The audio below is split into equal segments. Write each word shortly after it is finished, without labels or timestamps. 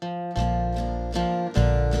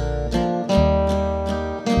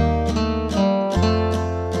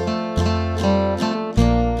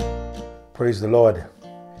Praise the Lord.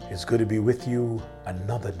 It's good to be with you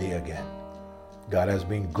another day again. God has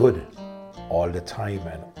been good all the time,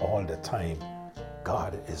 and all the time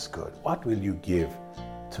God is good. What will you give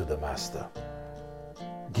to the Master?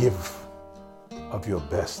 Give of your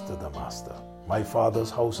best to the Master. My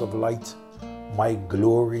Father's house of light, my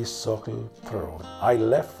glory circle throne. I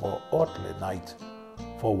left for earthly night,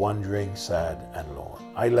 for wandering sad and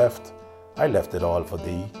lone. I left it all for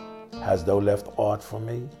thee. Hast thou left aught for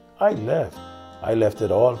me? I left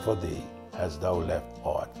it all for thee. Hast thou left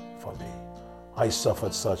aught for me? I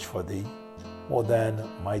suffered such for thee, more than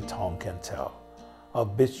my tongue can tell,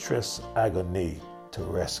 of bitterest agony to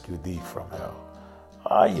rescue thee from hell.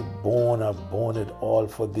 I've borne it all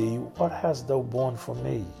for thee. What hast thou borne for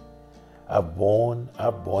me? I've borne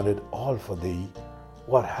it all for thee.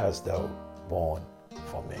 What hast thou borne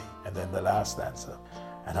for me? And then the last answer.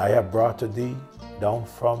 And I have brought to thee down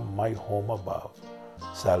from my home above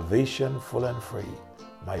salvation full and free,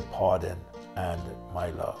 my pardon and my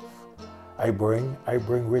love. I bring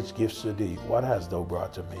rich gifts to thee. What hast thou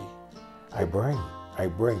brought to me? I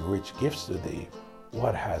bring rich gifts to thee.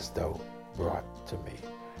 What hast thou brought to me?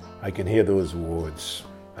 I can hear those words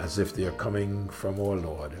as if they are coming from our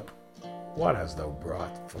Lord. What hast thou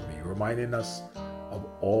brought for me? Reminding us of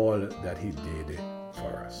all that he did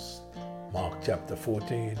for us. Mark chapter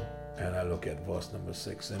 14, and I look at verse number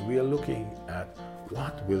 6, and we are looking at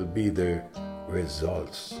what will be the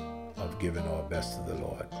results of giving our best to the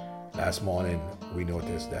Lord. Last morning, we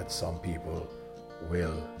noticed that some people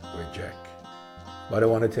will reject. But I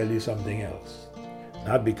want to tell you something else.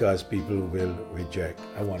 Not because people will reject.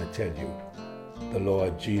 I want to tell you, the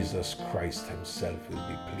Lord Jesus Christ himself will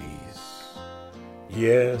be pleased.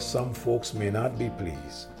 Yes, some folks may not be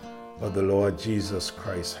pleased, but the Lord Jesus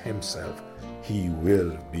Christ himself, he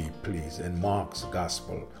will be pleased. In Mark's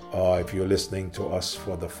gospel, if you're listening to us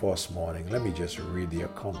for the first morning, let me just read the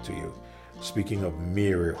account to you. Speaking of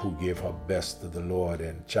Mary, who gave her best to the Lord,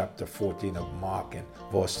 in chapter 14 of Mark, in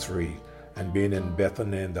verse 3, and being in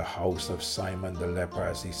Bethany in the house of Simon the leper,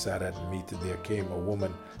 as he sat at meat, there came a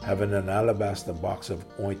woman having an alabaster box of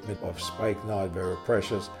ointment of spikenard, very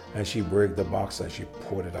precious, and she brake the box and she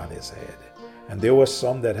poured it on his head. And there were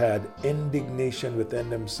some that had indignation within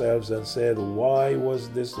themselves and said, why was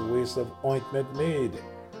this waste of ointment made?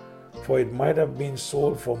 For it might have been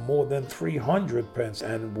sold for more than 300 pence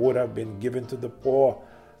and would have been given to the poor.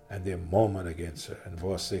 And they murmured against her. In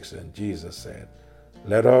verse 6, and Jesus said,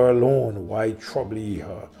 let her alone, why trouble ye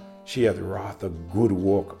her? She hath wrought a good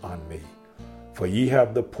work on me. For ye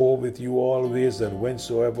have the poor with you always, and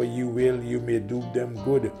whensoever you will, you may do them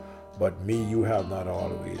good. But me you have not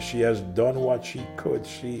always. She has done what she could.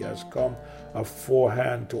 She has come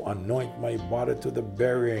aforehand to anoint my body to the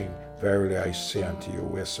burying. Verily I say unto you,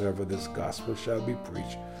 wheresoever this gospel shall be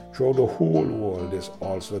preached throughout the whole world, this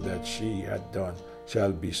also that she had done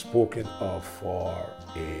shall be spoken of for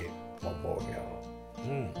a memorial.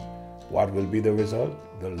 What will be the result?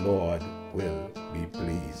 The Lord will be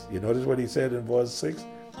pleased. You notice what he said in verse 6?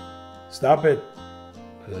 Stop it.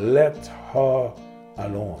 Let her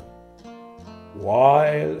alone.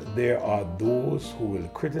 While there are those who will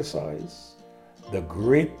criticize, the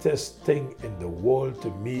greatest thing in the world to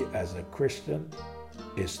me as a Christian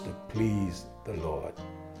is to please the Lord.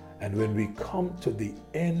 And when we come to the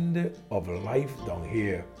end of life down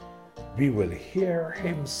here, we will hear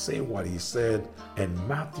him say what he said in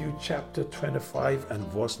Matthew chapter 25 and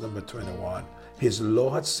verse number 21. His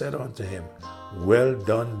Lord said unto him, well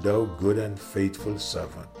done, thou good and faithful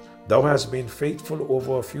servant. Thou hast been faithful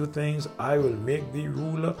over a few things. I will make thee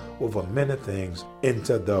ruler over many things.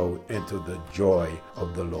 Enter thou into the joy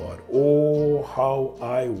of the Lord. Oh, how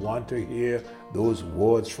I want to hear those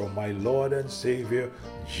words from my Lord and Savior,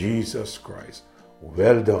 Jesus Christ.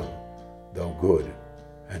 Well done, thou good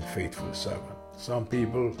and faithful servant. Some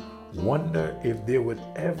people wonder if they would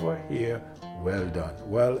ever hear well done.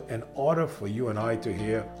 Well, in order for you and I to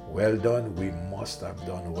hear well done, we must have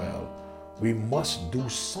done well. We must do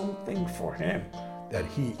something for him that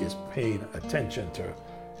he is paying attention to,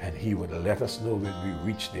 and he would let us know when we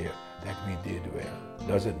reach there that we did well.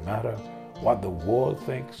 Does it matter what the world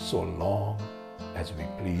thinks so long as we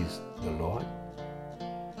please the Lord?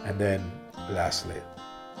 And then lastly,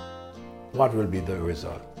 what will be the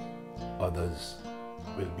result? Others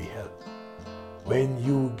will be helped. When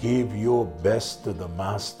you give your best to the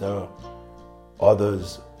Master,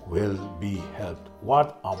 others will be helped.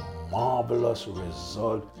 What a marvelous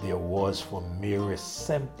result there was for Mary's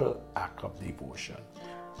simple act of devotion.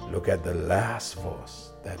 Look at the last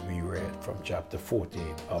verse that we read from chapter 14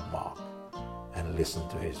 of Mark. and listen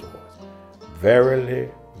to his voice. Verily,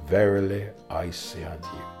 verily, I say unto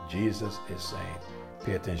you. Jesus is saying,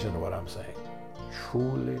 pay attention to what I'm saying.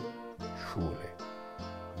 Truly, truly,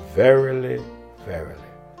 verily,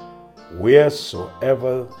 verily,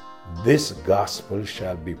 wheresoever this gospel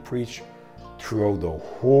shall be preached throughout the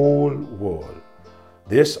whole world,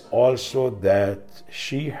 this also that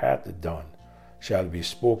she hath done shall be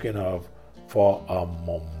spoken of for a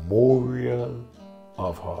memorial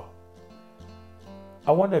of her.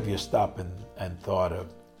 I wonder if you stopped and thought of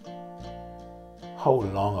how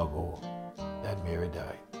long ago that Mary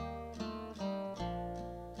died.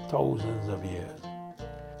 Thousands of years.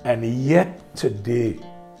 And yet today,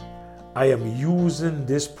 I am using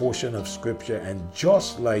this portion of scripture, and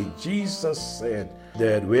just like Jesus said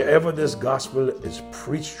that wherever this gospel is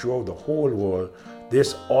preached throughout the whole world,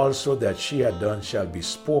 this also that she had done shall be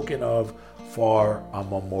spoken of for a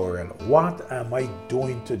memorial. What am I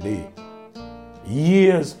doing today?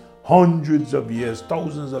 Years, hundreds of years,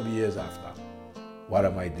 thousands of years after. What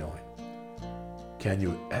am I doing? Can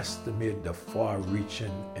you estimate the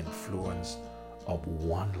far-reaching influence of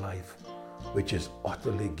one life which is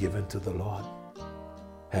utterly given to the Lord?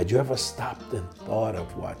 Had you ever stopped and thought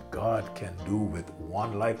of what God can do with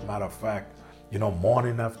one life? Matter of fact,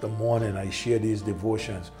 morning after morning I share these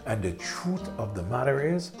devotions, and the truth of the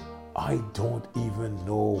matter is, I don't even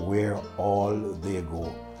know where all they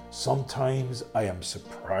go. Sometimes I am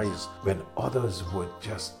surprised when others would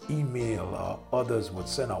just email or others would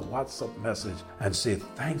send a WhatsApp message and say,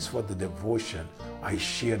 thanks for the devotion. I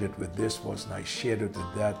shared it with this person. I shared it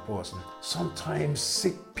with that person. Sometimes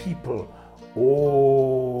sick people,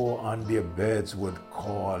 on their beds would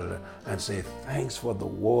call and say, thanks for the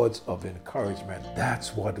words of encouragement.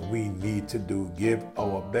 That's what we need to do. Give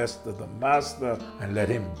our best to the Master and let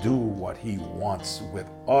him do what he wants with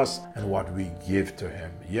us and what we give to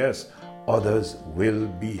him. Yes, others will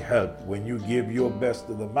be helped. When you give your best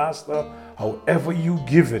to the Master, however you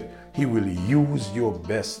give it, he will use your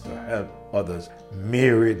best to help others.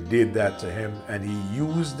 Mary did that to him, and he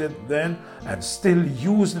used it then and still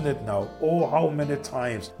using it now. Oh, how many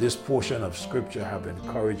times this portion of scripture have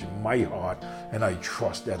encouraged my heart, and I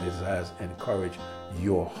trust that it has encouraged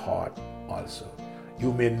your heart also.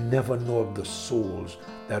 You may never know of the souls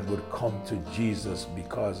that would come to Jesus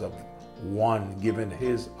because of one giving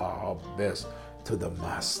his or her best to the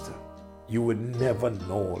Master. You would never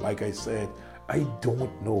know. Like I said, I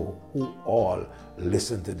don't know who all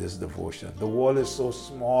listen to this devotion. The world is so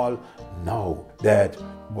small now that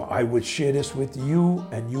I would share this with you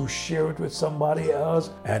and you share it with somebody else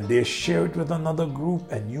and they share it with another group,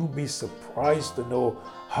 and you'll be surprised to know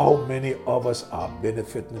how many of us are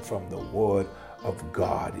benefiting from the word of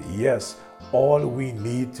God. Yes, all we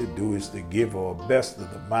need to do is to give our best to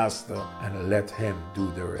the Master and let him do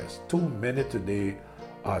the rest. Too many today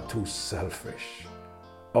are too selfish.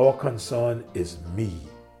 Our concern is me,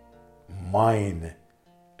 mine,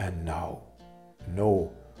 and now. No,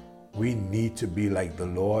 we need to be like the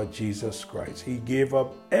Lord Jesus Christ. He gave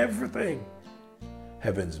up everything,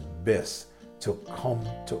 heaven's best, to come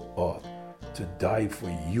to earth, to die for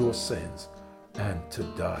your sins and to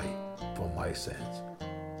die for my sins.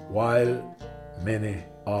 While many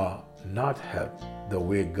are not helped the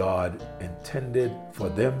way God intended for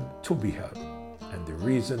them to be helped, and the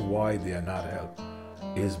reason why they are not helped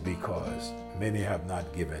is because many have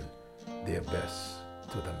not given their best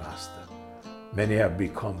to the Master. Many have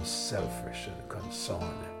become selfish and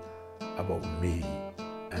concerned about me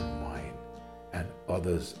and mine, and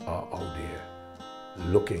others are out there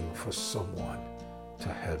looking for someone to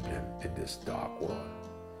help them in this dark world.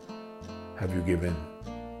 Have you given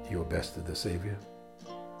your best to the Savior?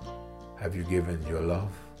 Have you given your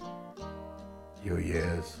love, your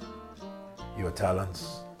years, your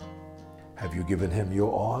talents? Have you given him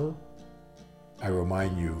your all? I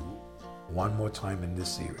remind you one more time in this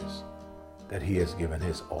series that he has given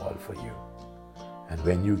his all for you. And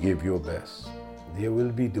when you give your best, there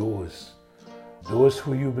will be those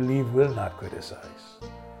who you believe will not criticize,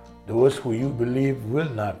 those who you believe will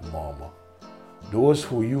not murmur, those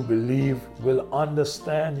who you believe will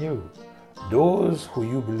understand you, those who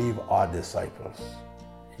you believe are disciples.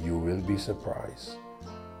 You will be surprised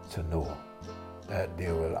to know that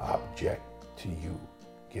they will object to you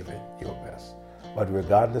giving your best. But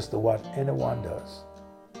regardless of what anyone does,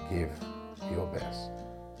 give your best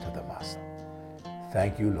to the Master.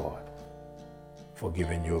 Thank you, Lord, for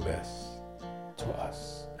giving your best to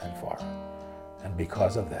us and for us. And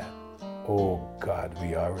because of that, oh God,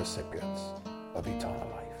 we are recipients of eternal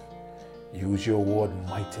life. Use your word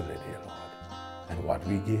mightily, dear Lord. And what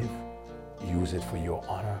we give, use it for your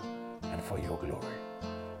honor and for your glory.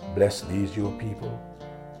 Bless these your people.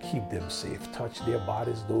 Keep them safe. Touch their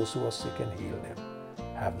bodies, those who are sick, and heal them.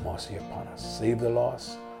 Have mercy upon us. Save the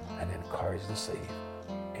lost and encourage the saved.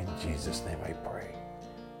 In Jesus' name I pray.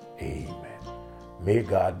 Amen. May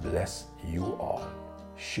God bless you all.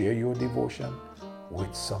 Share your devotion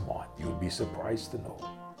with someone. You'll be surprised to know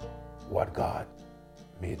what God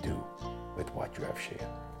may do with what you have shared.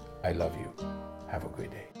 I love you. Have a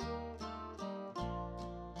great day.